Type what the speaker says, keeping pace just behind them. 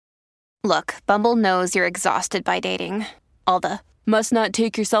Look, Bumble knows you're exhausted by dating. All the must not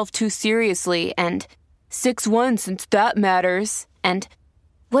take yourself too seriously and 6'1" since that matters. And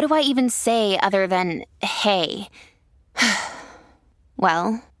what do I even say other than hey?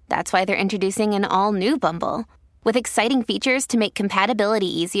 Well, that's why they're introducing an all-new Bumble with exciting features to make compatibility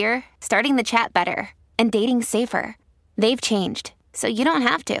easier, starting the chat better, and dating safer. They've changed, so you don't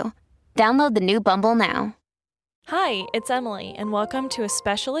have to. Download the new Bumble now. Hi, it's Emily, and welcome to a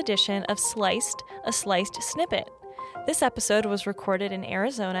special edition of Sliced, a Sliced Snippet. This episode was recorded in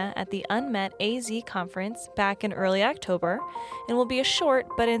Arizona at the Unmet AZ Conference back in early October and will be a short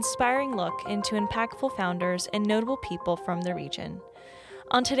but inspiring look into impactful founders and notable people from the region.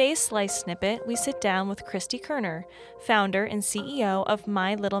 On today's Sliced Snippet, we sit down with Christie Kerner, founder and CEO of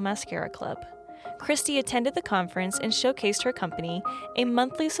My Little Mascara Club. Christie attended the conference and showcased her company, a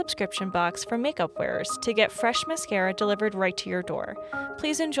monthly subscription box for makeup wearers to get fresh mascara delivered right to your door.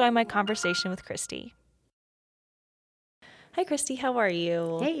 Please enjoy my conversation with Christie. Hi, Christie. How are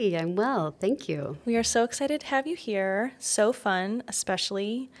you? Hey, I'm well. Thank you. We are so excited to have you here. So fun,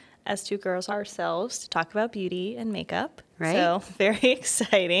 especially as two girls ourselves, to talk about beauty and makeup. Right. So very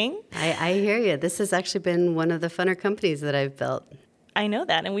exciting. I hear you. This has actually been one of the funner companies that I've built. I know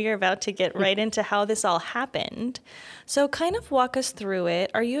that, and we are about to get right into how this all happened. So kind of walk us through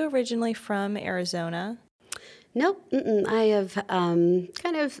it. Are you originally from Arizona? Nope. I have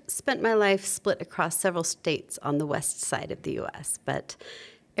kind of spent my life split across several states on the west side of the U.S., but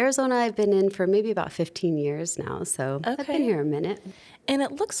Arizona I've been in for maybe about 15 years now, so I've been here a minute. And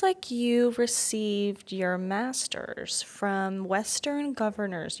it looks like you received your master's from Western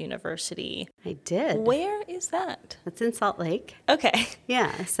Governors University. I did. Where is that? That's in Salt Lake. Okay.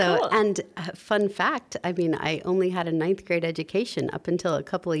 Yeah. So, cool. And fun fact, I only had a 9th grade education up until a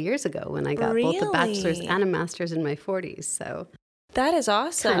couple of years ago when I got both a bachelor's and a master's in my 40s. So that is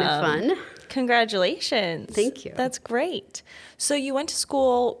awesome. Kind of fun. Congratulations. Thank you. That's great. So you went to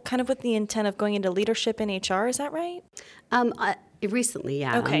school kind of with the intent of going into leadership in HR, is that right? Recently,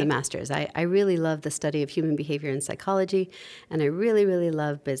 yeah, on the master's. I really love the study of human behavior and psychology, and I really, really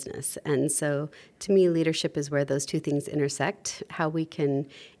love business. And so to me, leadership is where those two things intersect, how we can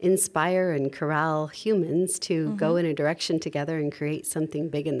inspire and corral humans to go in a direction together and create something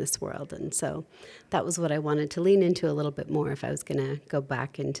big in this world. And so that was what I wanted to lean into a little bit more if I was going to go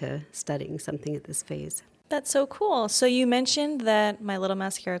back into studying something at this phase. That's so cool. So you mentioned that My Little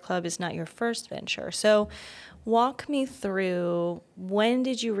Mascara Club is not your first venture. So walk me through, when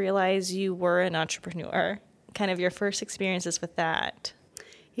did you realize you were an entrepreneur? Kind of your first experiences with that.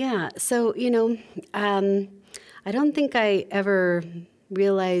 Yeah. So, I don't think I ever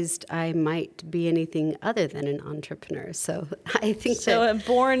realized I might be anything other than an entrepreneur. So I think a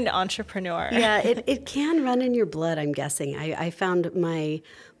born entrepreneur. Yeah, it can run in your blood, I'm guessing. I found my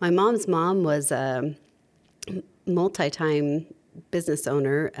mom's mom was a multi-time business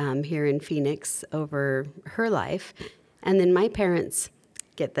owner here in Phoenix over her life. And then my parents,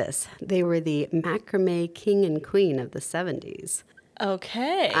 get this, they were the macrame king and queen of the 70s.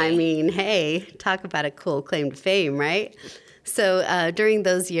 Okay. I mean, hey, talk about a cool claim to fame, right? So during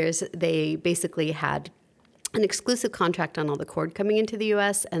those years, they basically had an exclusive contract on all the cord coming into the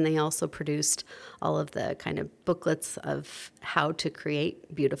U.S., and they also produced all of the kind of booklets of how to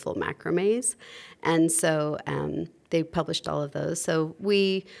create beautiful macrames. And so they published all of those. So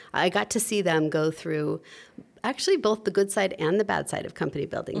I got to see them go through actually both the good side and the bad side of company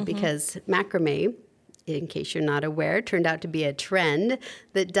building, because macrame, in case you're not aware, turned out to be a trend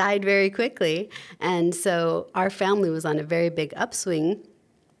that died very quickly. And so our family was on a very big upswing.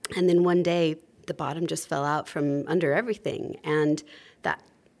 And then one day, the bottom just fell out from under everything. And that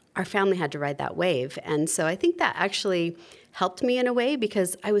our family had to ride that wave. And so I think that actually helped me in a way,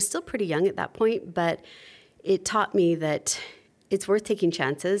 because I was still pretty young at that point, but it taught me that it's worth taking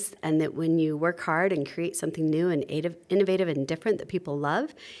chances, and that when you work hard and create something new and innovative and different that people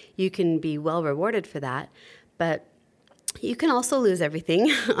love, you can be well rewarded for that. But you can also lose everything.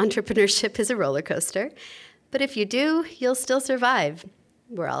 Entrepreneurship is a roller coaster. But if you do, you'll still survive.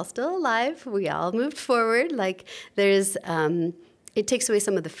 We're all still alive. We all moved forward. Like there's, it takes away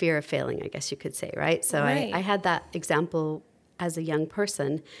some of the fear of failing, I guess you could say, right? So right. I had that example as a young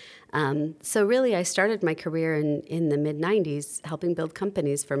person. So really, I started my career in the mid-'90s helping build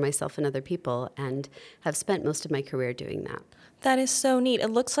companies for myself and other people, and have spent most of my career doing that. That is so neat. It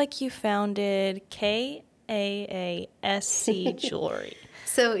looks like you founded KAASC Jewelry.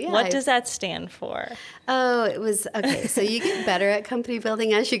 So, yeah. What does that stand for? Oh, it was, okay, so you get better at company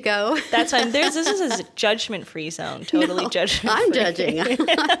building as you go. That's fine. This is a judgment-free zone, totally judgment-free. I'm judging.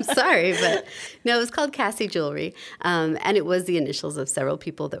 I'm sorry, but no, it was called Cassie Jewelry, and it was the initials of several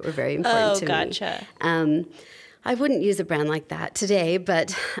people that were very important to me. Oh, gotcha. I wouldn't use a brand like that today,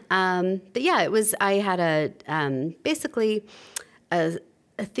 but yeah, it was. I had basically a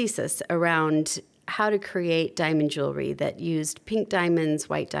thesis around how to create diamond jewelry that used pink diamonds,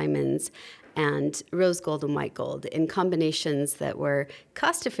 white diamonds, and rose gold and white gold in combinations that were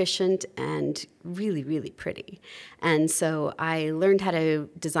cost efficient and really, really pretty. And so I learned how to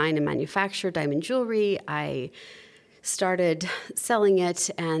design and manufacture diamond jewelry. I started selling it,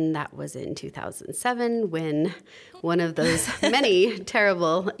 and that was in 2007 when one of those many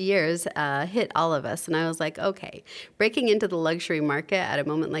terrible years hit all of us. And I was like, okay, breaking into the luxury market at a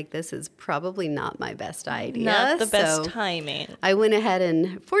moment like this is probably not my best idea. Not the best timing. I went ahead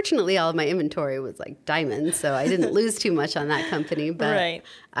and fortunately all of my inventory was like diamonds, so I didn't lose too much on that company. But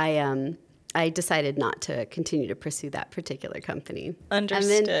right. I decided not to continue to pursue that particular company.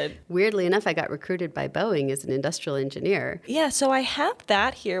 Understood. And then, weirdly enough, I got recruited by Boeing as an industrial engineer. Yeah, so I have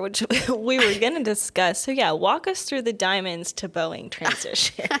that here, which we were going to discuss. So yeah, walk us through the diamonds to Boeing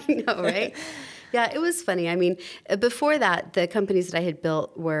transition. I know, right? Yeah, it was funny. I mean, before that, the companies that I had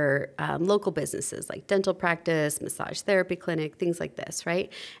built were local businesses like dental practice, massage therapy clinic, things like this, right?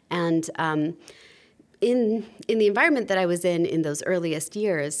 And in the environment that I was in those earliest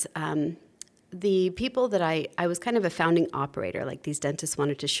years, the people that I was kind of a founding operator. Like these dentists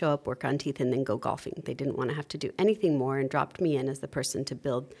wanted to show up, work on teeth, and then go golfing. They didn't want to have to do anything more and dropped me in as the person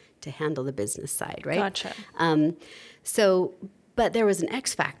to handle the business side, right? Gotcha. But there was an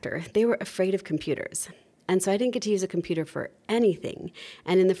X factor. They were afraid of computers. And so I didn't get to use a computer for anything.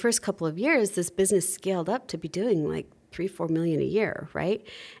 And in the first couple of years, this business scaled up to be doing like $3-4 million a year, right?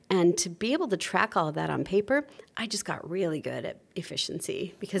 And to be able to track all of that on paper, I just got really good at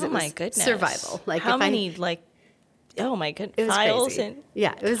efficiency because it was survival. Like how many oh my goodness, files crazy. And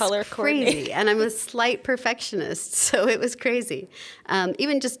yeah, it was color crazy. And I'm a slight perfectionist, so it was crazy.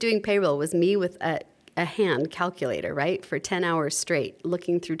 Even just doing payroll was me with a hand calculator, right, for 10 hours straight,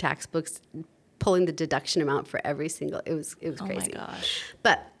 looking through tax books, pulling the deduction amount for every single. It was crazy. Oh my gosh!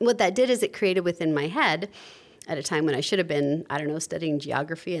 But what that did is it created within my head, at a time when I should have been, I don't know, studying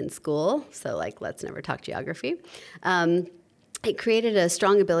geography in school. So let's never talk geography. It created a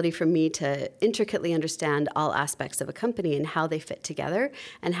strong ability for me to intricately understand all aspects of a company and how they fit together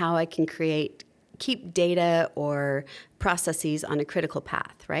and how I can keep data or processes on a critical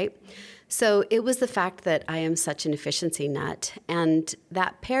path, right? So it was the fact that I am such an efficiency nut, and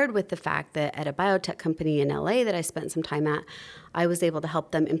that paired with the fact that at a biotech company in LA that I spent some time at, I was able to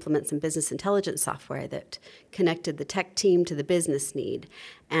help them implement some business intelligence software that connected the tech team to the business need.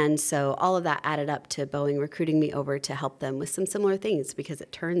 And so all of that added up to Boeing recruiting me over to help them with some similar things, because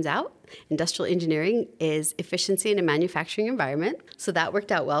it turns out industrial engineering is efficiency in a manufacturing environment. So that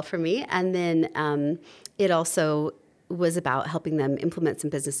worked out well for me. And then it also was about helping them implement some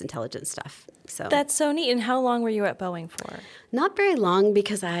business intelligence stuff. So that's so neat. And how long were you at Boeing for? Not very long,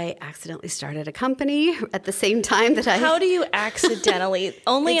 because I accidentally started a company at the same time that I... How do you accidentally?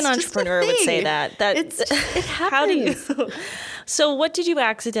 Only an entrepreneur would say that. It happens. How do you? So what did you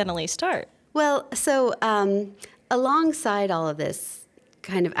accidentally start? Well, so alongside all of this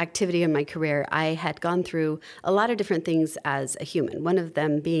kind of activity in my career, I had gone through a lot of different things as a human. One of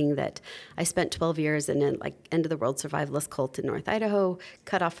them being that I spent 12 years in an end of the world survivalist cult in North Idaho,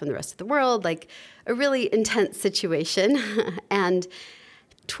 cut off from the rest of the world, like a really intense situation. And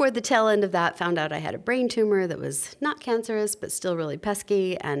toward the tail end of that, found out I had a brain tumor that was not cancerous, but still really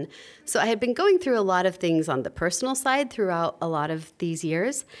pesky. And so I had been going through a lot of things on the personal side throughout a lot of these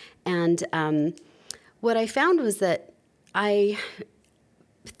years. And what I found was that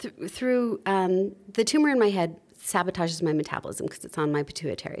through the tumor in my head sabotages my metabolism because it's on my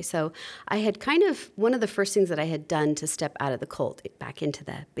pituitary. So I had one of the first things that I had done to step out of the cult back into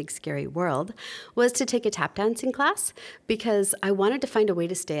the big scary world was to take a tap dancing class, because I wanted to find a way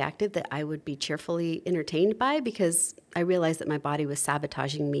to stay active that I would be cheerfully entertained by, because I realized that my body was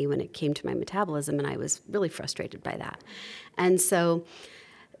sabotaging me when it came to my metabolism, and I was really frustrated by that. And so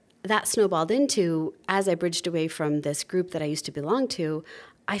that snowballed into, as I bridged away from this group that I used to belong to,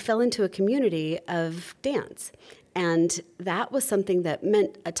 I fell into a community of dance. And that was something that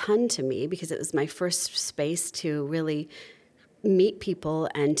meant a ton to me, because it was my first space to really meet people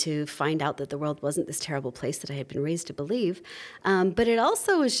and to find out that the world wasn't this terrible place that I had been raised to believe. But it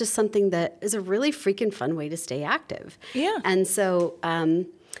also was just something that is a really freaking fun way to stay active. Yeah. And so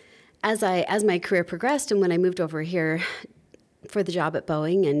as my career progressed, and when I moved over here for the job at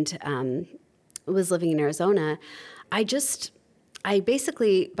Boeing and was living in Arizona, I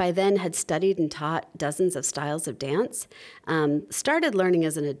basically by then had studied and taught dozens of styles of dance. Started learning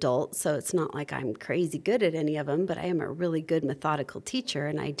as an adult, so it's not like I'm crazy good at any of them, but I am a really good methodical teacher,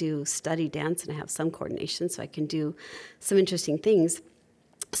 and I do study dance and I have some coordination, so I can do some interesting things.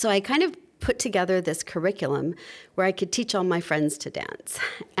 So I kind of put together this curriculum where I could teach all my friends to dance.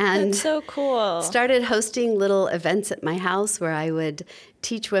 And that's so cool. Started hosting little events at my house where I would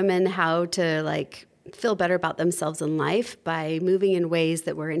teach women how to feel better about themselves in life by moving in ways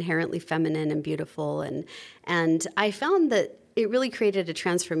that were inherently feminine and beautiful. And I found that it really created a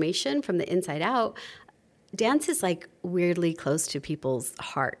transformation from the inside out. Dance is weirdly close to people's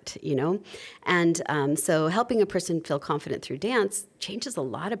heart, And so helping a person feel confident through dance changes a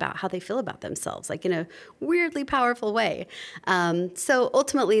lot about how they feel about themselves, in a weirdly powerful way. So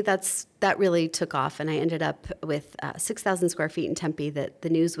ultimately that really took off, and I ended up with 6,000 square feet in Tempe that the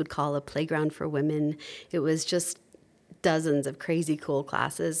news would call a playground for women. It was just dozens of crazy cool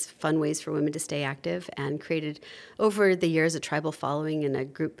classes, fun ways for women to stay active, and created over the years a tribal following and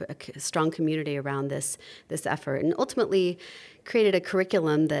a strong community around this effort, and ultimately created a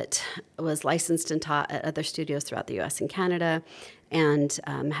curriculum that was licensed and taught at other studios throughout the U.S. and Canada, and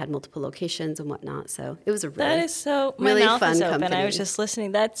had multiple locations and whatnot. So it was a really, my really mouth fun is open. company. I was just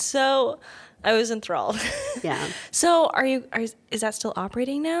listening. I was enthralled. Yeah. So is that still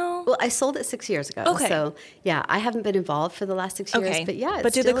operating now? Well, I sold it 6 years ago. Okay. So yeah, I haven't been involved for the last 6 years, Okay. but yeah,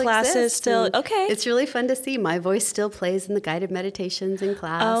 But do the classes still, okay. It's really fun to see. My voice still plays in the guided meditations in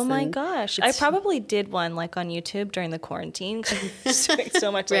class. Oh my gosh. I probably did one on YouTube during the quarantine. Just doing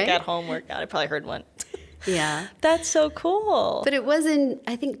so much Right? at home workout. I probably heard one. Yeah. That's so cool. But it was in,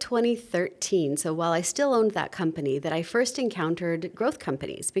 I think, 2013. So while I still owned that company, that I first encountered growth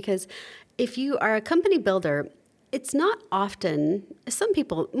companies. Because if you are a company builder, it's not often, some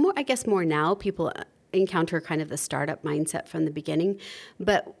people, more now, people encounter kind of the startup mindset from the beginning.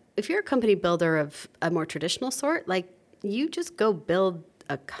 But if you're a company builder of a more traditional sort, you just go build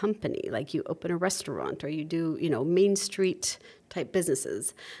a company, you open a restaurant or you do, Main Street type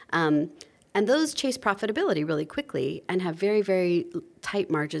businesses. And those chase profitability really quickly and have very, very tight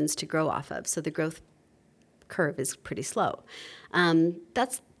margins to grow off of. So the growth curve is pretty slow.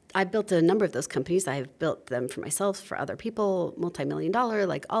 I built a number of those companies. I've built them for myself, for other people, multi-million-dollar,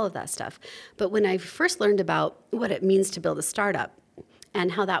 all of that stuff. But when I first learned about what it means to build a startup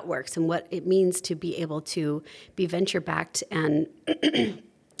and how that works and what it means to be able to be venture-backed and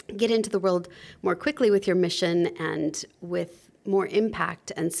get into the world more quickly with your mission and with more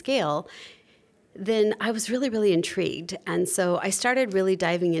impact and scale, then I was really, really intrigued. And so I started really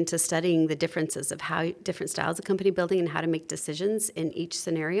diving into studying the differences of how different styles of company building and how to make decisions in each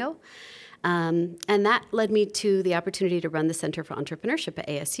scenario. And that led me to the opportunity to run the Center for Entrepreneurship at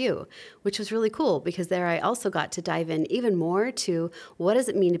ASU, which was really cool because there I also got to dive in even more to what does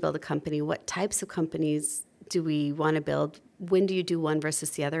it mean to build a company? What types of companies do we want to build? When do you do one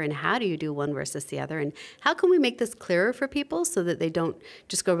versus the other, and how do you do one versus the other, and how can we make this clearer for people so that they don't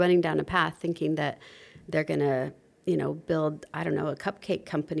just go running down a path thinking that they're going to, build, a cupcake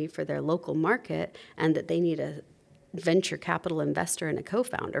company for their local market and that they need a venture capital investor and a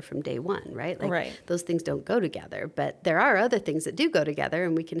co-founder from day one, right? Right. Those things don't go together, but there are other things that do go together,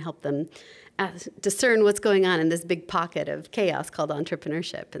 and we can help them discern what's going on in this big pocket of chaos called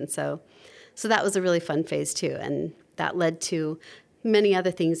entrepreneurship. And so that was a really fun phase too, and that led to many other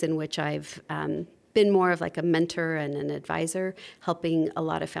things in which I've been more of a mentor and an advisor, helping a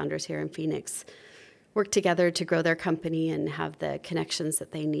lot of founders here in Phoenix work together to grow their company and have the connections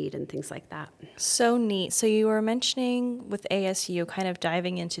that they need and things like that. So neat. So you were mentioning with ASU kind of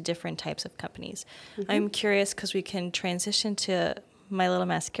diving into different types of companies. Mm-hmm. I'm curious because we can transition to My Little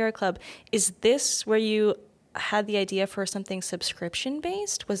Mascara Club. Is this where you had the idea for something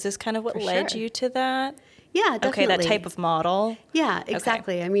subscription-based? Was this kind of what led you to that? Yeah, definitely. Okay, that type of model. Yeah,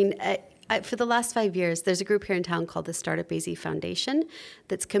 exactly. Okay. I mean, for the last 5 years, there's a group here in town called the Startup AZ Foundation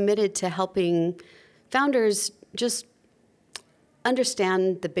that's committed to helping founders just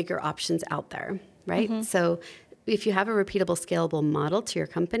understand the bigger options out there, right? Mm-hmm. So if you have a repeatable, scalable model to your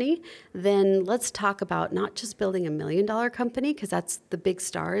company, then let's talk about not just building $1 million company, because that's the big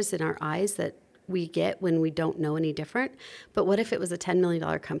stars in our eyes that we get when we don't know any different. But what if it was a $10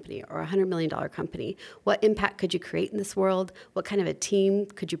 million company or a $100 million company? What impact could you create in this world? What kind of a team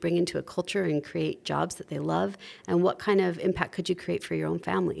could you bring into a culture and create jobs that they love? And what kind of impact could you create for your own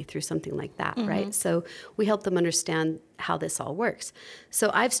family through something like that, right? So we help them understand how this all works.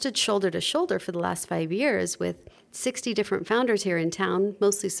 So I've stood shoulder to shoulder for the last 5 years with 60 different founders here in town,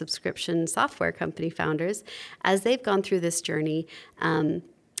 mostly subscription software company founders, as they've gone through this journey. And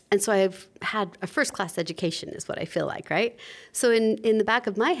so I've had a first-class education is what I feel like, right? So in the back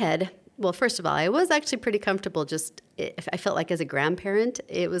of my head, well, first of all, I was actually pretty comfortable I felt like as a grandparent,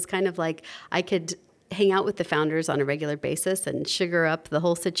 it was kind of like I could hang out with the founders on a regular basis and sugar up the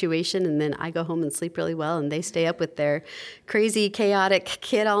whole situation, and then I go home and sleep really well, and they stay up with their crazy, chaotic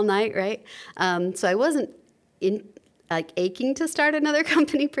kid all night, right? So I wasn't aching to start another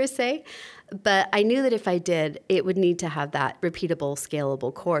company per se, but I knew that if I did, it would need to have that repeatable,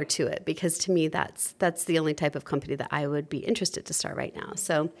 scalable core to it, because to me, that's the only type of company that I would be interested to start right now.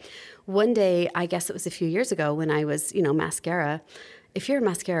 So one day, I guess it was a few years ago when I was, mascara. If you're a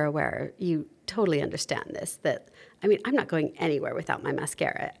mascara wearer, you totally understand this, I'm not going anywhere without my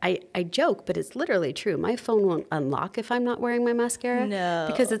mascara. I joke, but it's literally true. My phone won't unlock if I'm not wearing my mascara. No.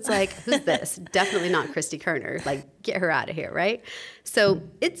 Because it's like, who's this? Definitely not Christie Kerner. Like, get her out of here, right? So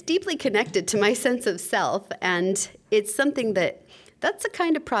it's deeply connected to my sense of self, and it's something that's the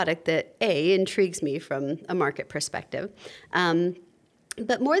kind of product that, A, intrigues me from a market perspective.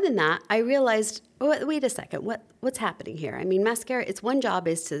 But more than that, I realized, wait a second, what's happening here? Mascara, its one job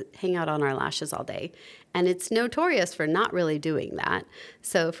is to hang out on our lashes all day, and it's notorious for not really doing that.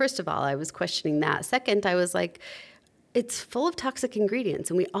 So first of all, I was questioning that. Second, I was like, it's full of toxic ingredients,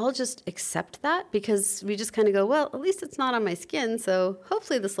 and we all just accept that because we just kind of go, well, at least it's not on my skin, so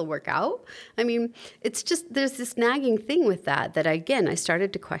hopefully this will work out. It's just, there's this nagging thing with that I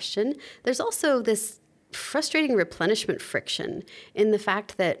started to question. There's also this frustrating replenishment friction in the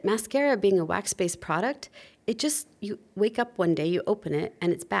fact that mascara being a wax-based product, you wake up one day, you open it,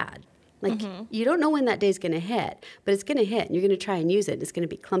 and it's bad. You don't know when that day's going to hit, but it's going to hit, and you're going to try and use it. And it's going to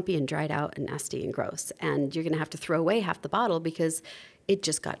be clumpy and dried out and nasty and gross. And you're going to have to throw away half the bottle because it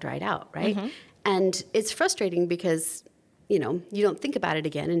just got dried out, right? And it's frustrating because you don't think about it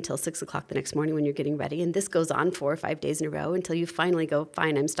again until 6 o'clock the next morning when you're getting ready. And this goes on 4 or 5 days in a row until you finally go,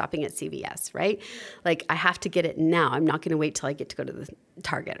 fine, I'm stopping at CVS, right? Like, I have to get it now. I'm not going to wait till I get to go to the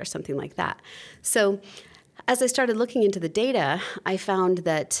Target or something like that. So as I started looking into the data, I found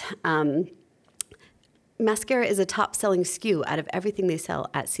that mascara is a top-selling SKU out of everything they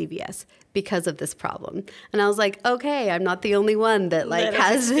sell at CVS because of this problem. And I was like, okay, I'm not the only one that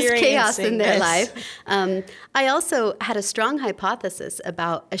has this chaos in their life. I also had a strong hypothesis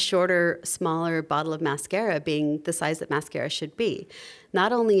about a shorter, smaller bottle of mascara being the size that mascara should be.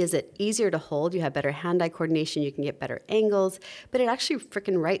 Not only is it easier to hold, you have better hand-eye coordination, you can get better angles, but it actually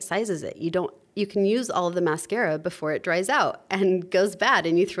freaking right sizes it. You can use all of the mascara before it dries out and goes bad,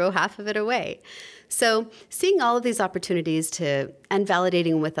 and you throw half of it away. So seeing all of these opportunities and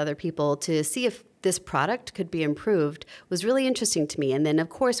validating with other people to see if this product could be improved was really interesting to me. And then, of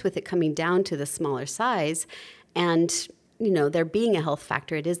course, with it coming down to the smaller size and there being a health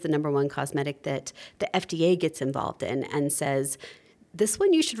factor, it is the number one cosmetic that the FDA gets involved in and says, this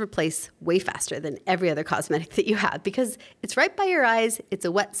one you should replace way faster than every other cosmetic that you have because it's right by your eyes. It's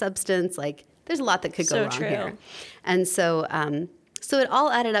a wet substance. There's a lot that could go wrong here. And so it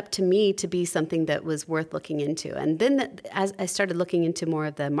all added up to me to be something that was worth looking into. And then as I started looking into more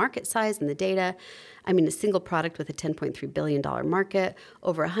of the market size and the data, a single product with a $10.3 billion market,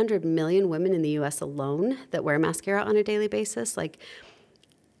 over 100 million women in the U.S. alone that wear mascara on a daily basis.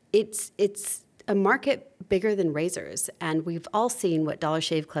 It's a market bigger than razors. And we've all seen what Dollar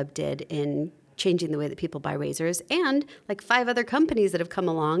Shave Club did in changing the way that people buy razors, and 5 other companies that have come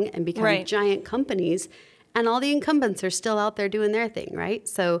along and become giant companies, and all the incumbents are still out there doing their thing, right?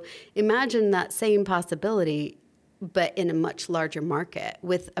 So imagine that same possibility, but in a much larger market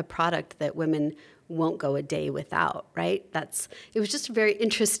with a product that women won't go a day without, right? It was just a very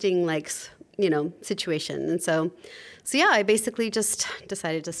interesting, situation. And so yeah, I basically just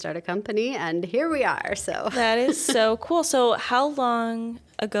decided to start a company, and here we are. So that is so cool. So how long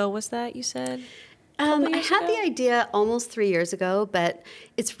ago was that, you said? I had the idea almost 3 years ago, but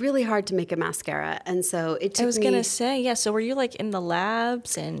it's really hard to make a mascara. And so it took me... I was going to say, yeah. So were you in the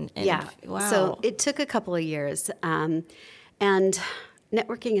labs and yeah. Wow. So it took a couple of years. And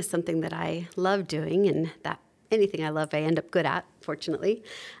networking is something that I love doing, and that anything I love, I end up good at, fortunately.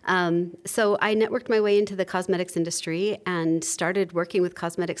 So I networked my way into the cosmetics industry and started working with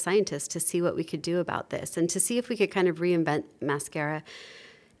cosmetic scientists to see what we could do about this and to see if we could kind of reinvent mascara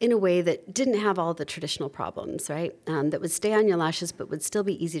in a way that didn't have all the traditional problems, right? That would stay on your lashes but would still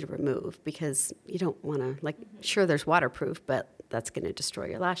be easy to remove, because you don't want to, like, sure, there's waterproof, but that's going to destroy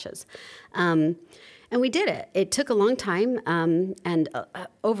your lashes. And we did it. It took a long time, and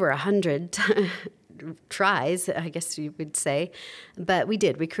over 100 tries, I guess you would say. But we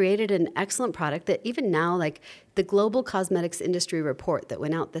did. We created an excellent product that even now, like the Global Cosmetics Industry Report that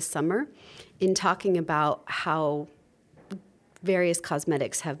went out this summer in talking about how various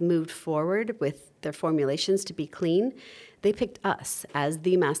cosmetics have moved forward with their formulations to be clean, they picked us as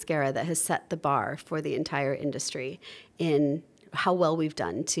the mascara that has set the bar for the entire industry in how well we've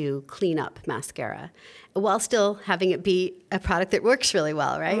done to clean up mascara while still having it be a product that works really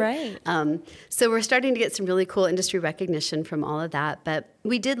well, right? Right. So we're starting to get some really cool industry recognition from all of that. But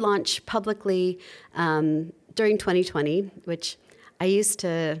we did launch publicly during 2020, which I used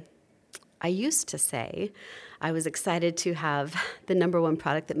to say I was excited to have the number one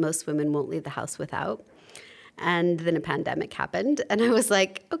product that most women won't leave the house without. And then a pandemic happened. And I was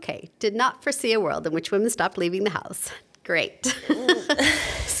like, okay, did not foresee a world in which women stopped leaving the house. Great.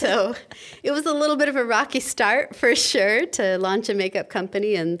 So it was a little bit of a rocky start for sure to launch a makeup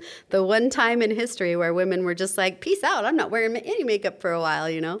company, and the one time in history where women were just like, peace out, I'm not wearing any makeup for a while,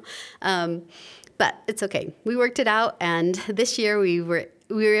 you know. But it's okay. We worked it out, and this year we were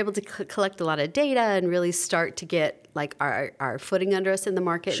able to collect a lot of data and really start to get like our footing under us in the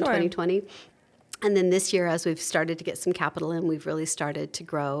market in 2020. And then this year, as we've started to get some capital in, we've really started to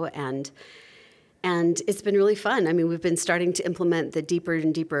grow, and it's been really fun. I mean, we've been starting to implement the deeper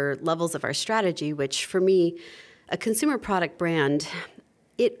and deeper levels of our strategy, which for me, a consumer product brand,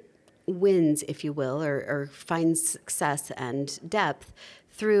 it wins, if you will, or finds success and depth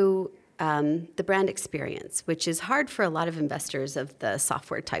through the brand experience, which is hard for a lot of investors of the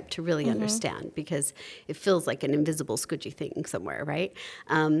software type to really understand, because it feels like an invisible squidgy thing somewhere, right?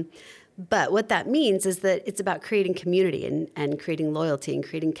 But what that means is that it's about creating community and creating loyalty and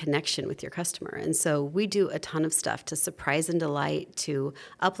creating connection with your customer. And so we do a ton of stuff to surprise and delight, to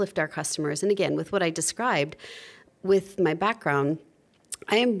uplift our customers. And again, with what I described, with my background,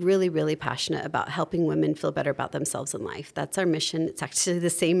 I am really, really passionate about helping women feel better about themselves in life. That's our mission. It's actually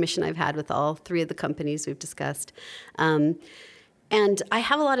the same mission I've had with all three of the companies we've discussed. And I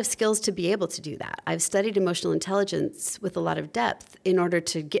have a lot of skills to be able to do that. I've studied emotional intelligence with a lot of depth in order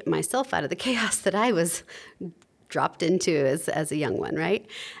to get myself out of the chaos that I was dropped into as a young one, right?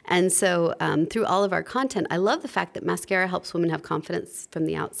 And so through all of our content, I love the fact that mascara helps women have confidence from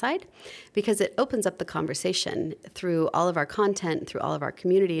the outside, because it opens up the conversation through all of our content, through all of our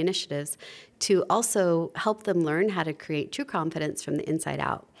community initiatives, to also help them learn how to create true confidence from the inside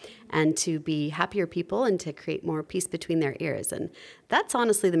out, and to be happier people and to create more peace between their ears. And that's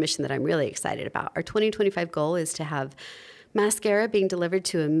honestly the mission that I'm really excited about. Our 2025 goal is to have mascara being delivered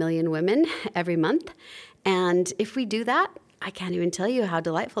to 1 million women every month. And if we do that, I can't even tell you how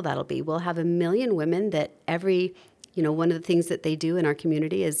delightful that'll be. We'll have 1 million women that every, one of the things that they do in our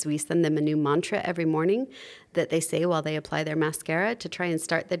community is we send them a new mantra every morning that they say while they apply their mascara to try and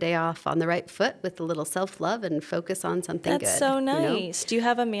start the day off on the right foot with a little self-love and focus on something good. That's so nice. Do you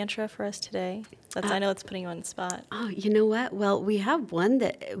have a mantra for us today? I know it's putting you on the spot. Oh, you know what? Well, we have one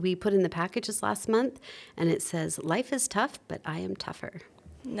that we put in the packages last month, and it says, life is tough, but I am tougher.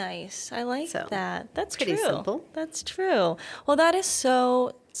 Nice. I like that. That's pretty true. Simple. That's true. Well, that is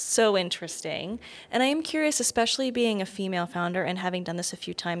so interesting. And I am curious, especially being a female founder and having done this a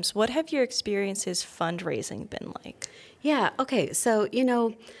few times, what have your experiences fundraising been like? Yeah. Okay. So,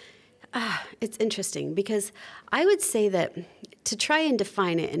 it's interesting, because I would say that to try and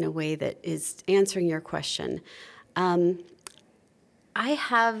define it in a way that is answering your question, I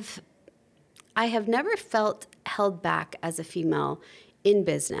have never felt held back as a female in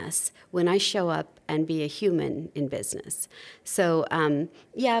business when I show up and be a human in business. So,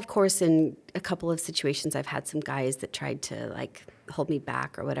 of course, in a couple of situations, I've had some guys that tried to hold me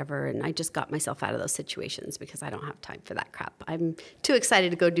back or whatever, and I just got myself out of those situations because I don't have time for that crap. I'm too excited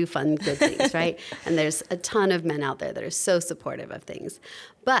to go do fun, good things, right? And there's a ton of men out there that are so supportive of things.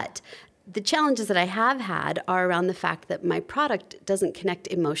 But the challenges that I have had are around the fact that my product doesn't connect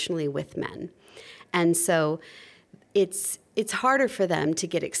emotionally with men. And so it's harder for them to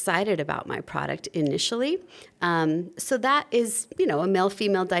get excited about my product initially. So that is, a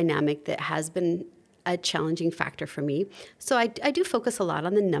male-female dynamic that has been a challenging factor for me. So I do focus a lot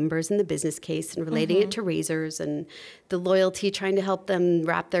on the numbers and the business case and relating it to razors and the loyalty, trying to help them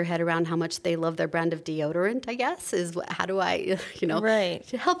wrap their head around how much they love their brand of deodorant, I guess, how do I, right,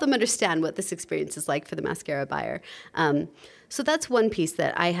 to help them understand what this experience is like for the mascara buyer. So that's one piece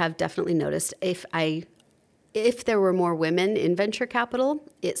that I have definitely noticed. If I if there were more women in venture capital,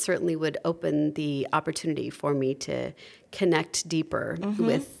 it certainly would open the opportunity for me to connect deeper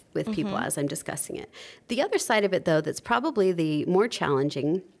with people as I'm discussing it. The other side of it, though, that's probably the more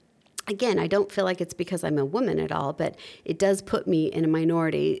challenging, again, I don't feel like it's because I'm a woman at all, but it does put me in a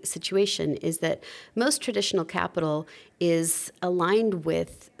minority situation, is that most traditional capital is aligned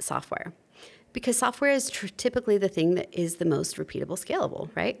with software. Because software is typically the thing that is the most repeatable, scalable,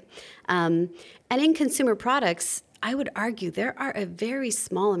 right? And in consumer products, I would argue there are a very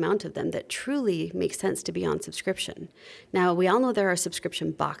small amount of them that truly make sense to be on subscription. Now, we all know there are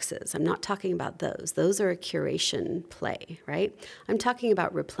subscription boxes. I'm not talking about those. Those are a curation play, right? I'm talking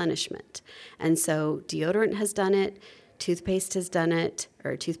about replenishment. And so deodorant has done it, toothpaste has done it,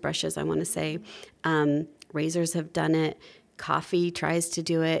 or toothbrushes, I want to say. Razors have done it. Coffee tries to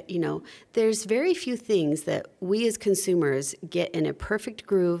do it. There's very few things that we as consumers get in a perfect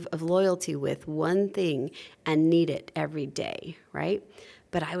groove of loyalty with one thing and need it every day, right?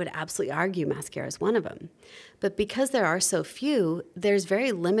 But I would absolutely argue mascara is one of them. But because there are so few, there's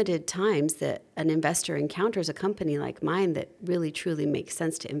very limited times that an investor encounters a company like mine that really, truly makes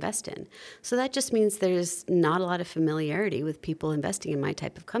sense to invest in. So that just means there's not a lot of familiarity with people investing in my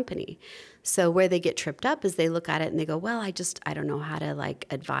type of company. So where they get tripped up is they look at it and they go, well, I don't know how to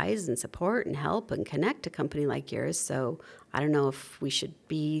advise and support and help and connect a company like yours. So I don't know if we should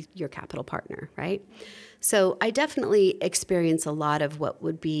be your capital partner, right? So I definitely experience a lot of what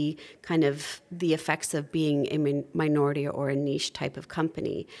would be kind of the effects of being a minority or a niche type of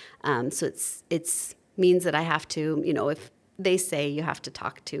company. So it's means that I have to, if they say you have to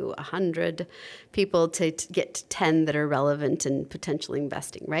talk to 100 people to get to 10 that are relevant and potentially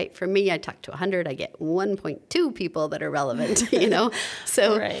investing, right? For me, I talk to 100, I get 1.2 people that are relevant,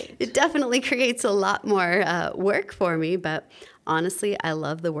 So Right. It definitely creates a lot more work for me, but honestly, I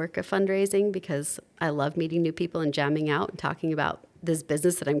love the work of fundraising because I love meeting new people and jamming out and talking about this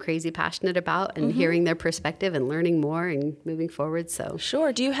business that I'm crazy passionate about and hearing their perspective and learning more and moving forward. So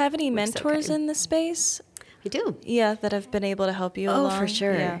Sure. Do you have any mentors in the space? I do. Yeah, that have been able to help you along? Oh, for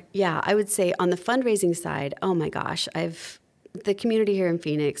sure. Yeah, I would say on the fundraising side, oh my gosh, the community here in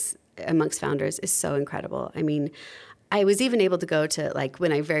Phoenix amongst founders is so incredible. I mean, I was even able to go to,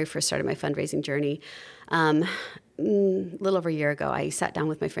 when I very first started my fundraising journey, a little over a year ago, I sat down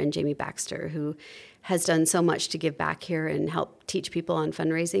with my friend Jamie Baxter, who has done so much to give back here and help teach people on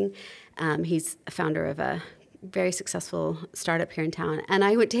fundraising. He's a founder of a very successful startup here in town. And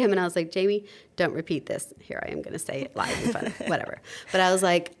I went to him and I was like, Jamie, don't repeat this. Here I am going to say it live in front of whatever. But I was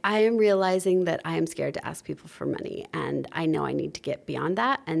like, I am realizing that I am scared to ask people for money. And I know I need to get beyond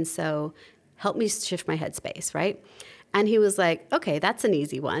that. And so help me shift my headspace, right? And he was like, okay, that's an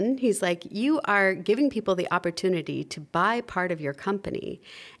easy one. He's like, you are giving people the opportunity to buy part of your company.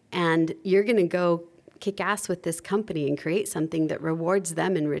 And you're going to go kick ass with this company and create something that rewards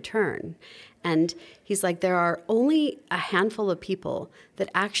them in return. And he's like, there are only a handful of people that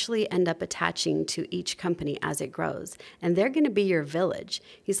actually end up attaching to each company as it grows. And they're going to be your village.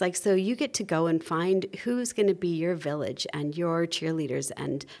 He's like, so you get to go and find who's going to be your village and your cheerleaders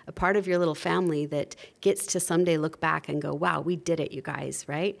and a part of your little family that gets to someday look back and go, wow, we did it, you guys,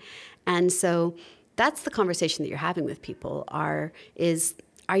 right? And so that's the conversation that you're having with people are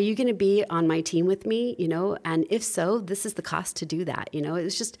you going to be on my team with me, And if so, this is the cost to do that, It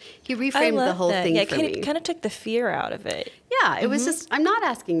was just, he reframed the whole thing for me. It kind of took the fear out of it. Yeah, it was just, I'm not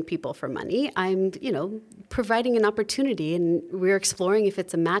asking people for money. I'm, providing an opportunity, and we're exploring if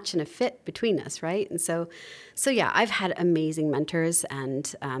it's a match and a fit between us, right? And so yeah, I've had amazing mentors,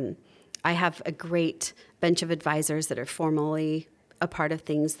 and I have a great bench of advisors that are formally a part of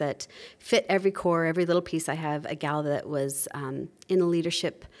things that fit every core, every little piece. I have a gal that was in a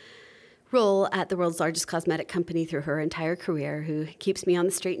leadership role at the world's largest cosmetic company through her entire career, who keeps me on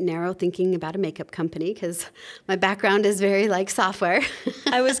the straight and narrow thinking about a makeup company because my background is very software.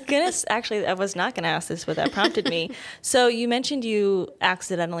 I was not going to ask this, but that prompted me. So you mentioned you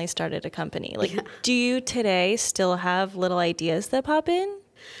accidentally started a company. Do you today still have little ideas that pop in?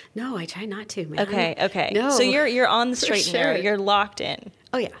 No, I try not to, man. Okay. No, so you're on the straight and narrow. You're locked in.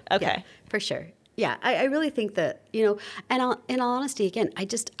 Oh, yeah. Okay. Yeah, for sure. Yeah, I really think that, and in all honesty, again, I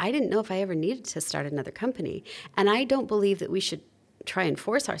didn't know if I ever needed to start another company. And I don't believe that we should try and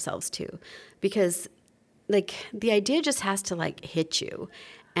force ourselves to, because, the idea just has to, hit you.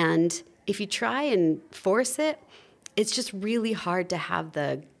 And if you try and force it, it's just really hard to have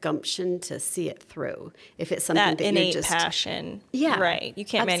the gumption to see it through if it's something that innate you're just passion. Yeah, right. You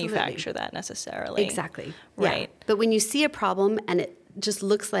can't absolutely. manufacture that necessarily. Exactly. Right. Yeah. But when you see a problem and it just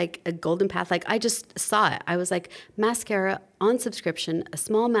looks like a golden path, I just saw it. I was like, mascara on subscription, a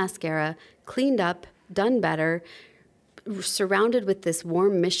small mascara, cleaned up, done better, surrounded with this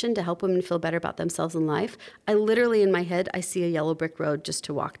warm mission to help women feel better about themselves in life. I literally, in my head, I see a yellow brick road just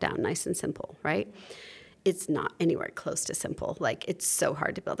to walk down, nice and simple, right? It's not anywhere close to simple. Like, it's so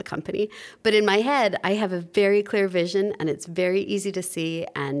hard to build a company. But in my head, I have a very clear vision, and it's very easy to see,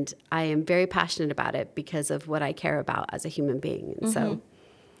 and I am very passionate about it because of what I care about as a human being. And so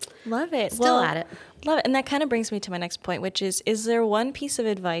love it. Still at it. Love it. And that kind of brings me to my next point, which is there one piece of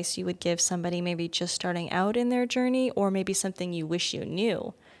advice you would give somebody maybe just starting out in their journey, or maybe something you wish you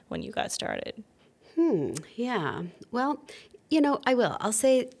knew when you got started? Yeah. Well, I will. I'll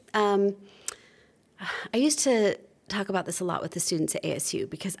say, I used to talk about this a lot with the students at ASU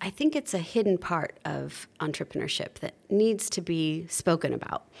because I think it's a hidden part of entrepreneurship that needs to be spoken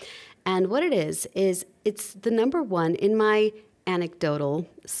about. And what it is it's the number one in my anecdotal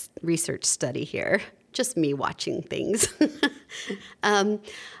research study here, just me watching things.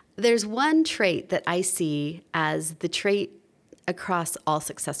 There's one trait that I see as the trait across all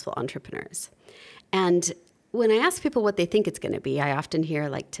successful entrepreneurs. And when I ask people what they think it's going to be, I often hear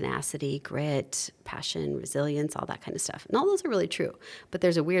like tenacity, grit, passion, resilience, all that kind of stuff. And all those are really true. But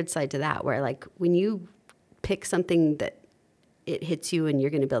there's a weird side to that where like when you pick something that it hits you and you're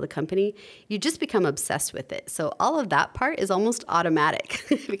going to build a company, you just become obsessed with it. So all of that part is almost automatic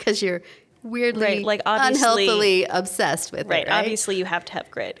because you're weirdly, unhealthily obsessed with it. Right. Obviously you have to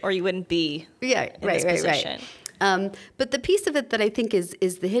have grit or you wouldn't be in this position. But the piece of it that I think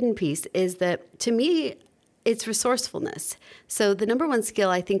is the hidden piece is that to me, it's resourcefulness. So the number one skill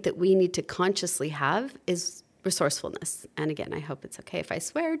I think that we need to consciously have is resourcefulness. And again, I hope it's okay if I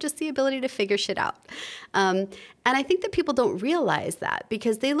swear, just the ability to figure shit out. And I think that people don't realize that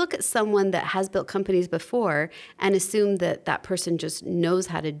because they look at someone that has built companies before and assume that that person just knows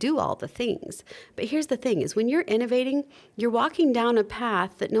how to do all the things. But here's the thing is when you're innovating, you're walking down a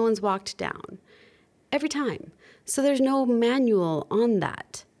path that no one's walked down every time. So there's no manual on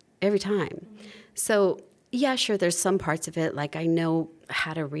that every time. So yeah, sure, there's some parts of it, like I know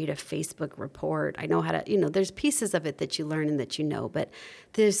how to read a Facebook report. I know how to, there's pieces of it that you learn and that you know, but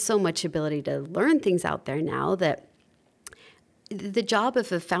there's so much ability to learn things out there now that the job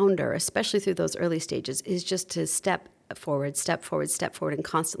of a founder, especially through those early stages, is just to step forward, and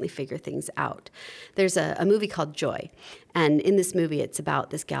constantly figure things out. There's a movie called Joy, and in this movie, it's about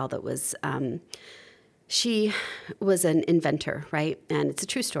this gal that was... she was an inventor, right? And it's a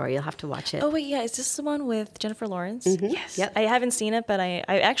true story. You'll have to watch it. Oh, wait, yeah. Is this the one with Jennifer Lawrence? Mm-hmm. Yes. Yep. I haven't seen it, but I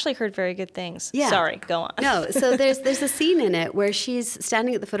actually heard very good things. Yeah. Sorry, go on. No, so there's a scene in it where she's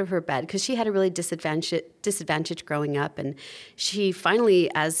standing at the foot of her bed because she had a really disadvantage growing up. And she finally,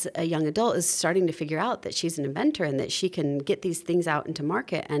 as a young adult, is starting to figure out that she's an inventor and that she can get these things out into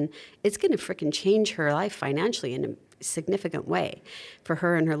market. And it's going to freaking change her life financially in a significant way for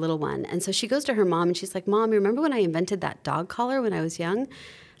her and her little one. And so she goes to her mom and she's like, Mom, you remember when I invented that dog collar when I was young?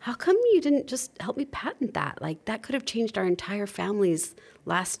 How come you didn't just help me patent that? Like that could have changed our entire family's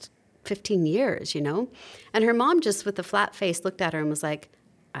last 15 years, And her mom just with a flat face looked at her and was like,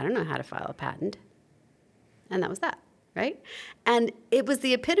 I don't know how to file a patent. And that was that, right? And it was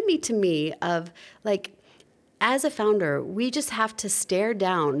the epitome to me of like, as a founder, we just have to stare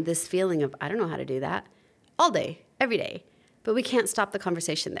down this feeling of, I don't know how to do that all day. Every day, but we can't stop the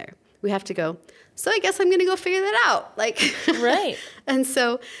conversation there. We have to go, so I guess I'm going to go figure that out. Right. And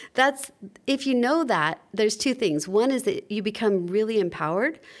so if you know that, there's two things. One is that you become really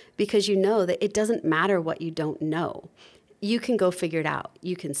empowered because you know that it doesn't matter what you don't know. You can go figure it out.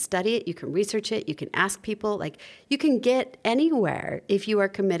 You can study it. You can research it. You can ask people. You can get anywhere if you are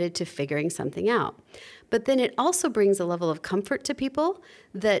committed to figuring something out. But then it also brings a level of comfort to people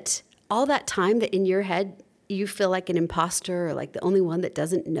that all that time that in your head you feel like an imposter or like the only one that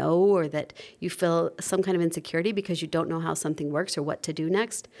doesn't know or that you feel some kind of insecurity because you don't know how something works or what to do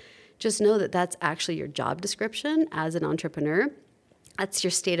next, just know that that's actually your job description as an entrepreneur. That's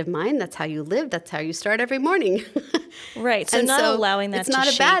your state of mind. That's how you live. That's how you start every morning. Right. So allowing that to shake you. It's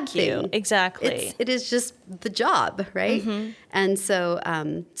not a bad thing. Exactly. It is just the job, right? Mm-hmm. And so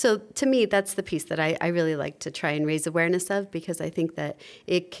to me, that's the piece that I really like to try and raise awareness of because I think that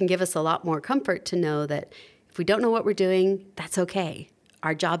it can give us a lot more comfort to know that if we don't know what we're doing, that's okay.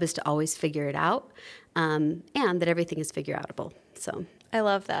 Our job is to always figure it out and that everything is figure outable. So I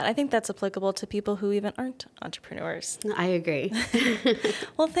love that. I think that's applicable to people who even aren't entrepreneurs. I agree.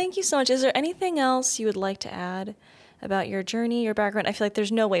 Well, thank you so much. Is there anything else you would like to add about your journey, your background? I feel like there's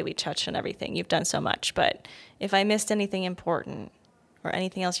no way we touched on everything. You've done so much. But if I missed anything important or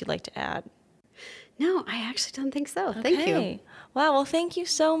anything else you'd like to add? No, I actually don't think so. Okay. Thank you. Wow. Well, thank you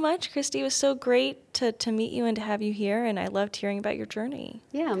so much, Christie. It was so great to meet you and to have you here. And I loved hearing about your journey.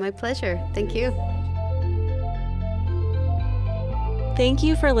 Yeah, my pleasure. Thank you. Thank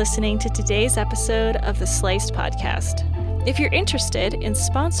you for listening to today's episode of the Sliced podcast. If you're interested in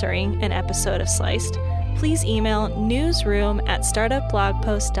sponsoring an episode of Sliced, please email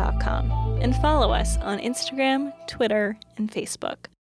newsroom@startupblogpost.com and follow us on Instagram, Twitter, and Facebook.